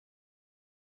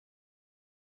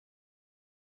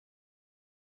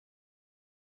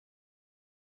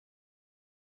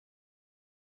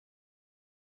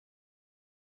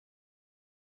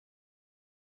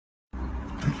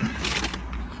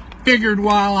Figured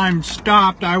while I'm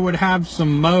stopped, I would have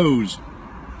some Moe's.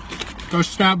 Go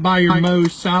stop by your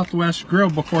Moe's Southwest Grill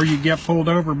before you get pulled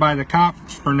over by the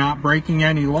cops for not breaking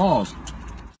any laws.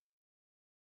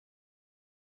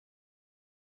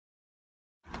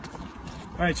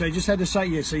 All right, so I just had to cite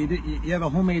you. So you have a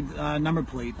homemade number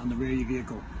plate on the rear of your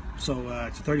vehicle. So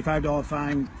it's a $35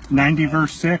 fine. 90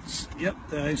 verse 6. Yep,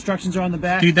 the instructions are on the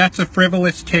back. Dude, that's a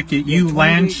frivolous ticket. You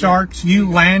land sharks, you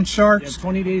land sharks.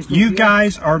 20 days. You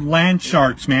guys are land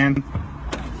sharks, man.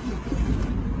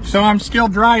 So I'm still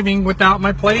driving without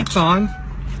my plates on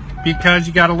because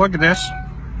you got to look at this.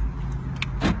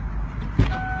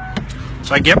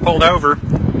 So I get pulled over.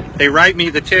 They write me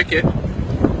the ticket.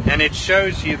 And it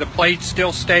shows you the plates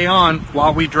still stay on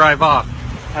while we drive off.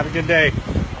 Have a good day.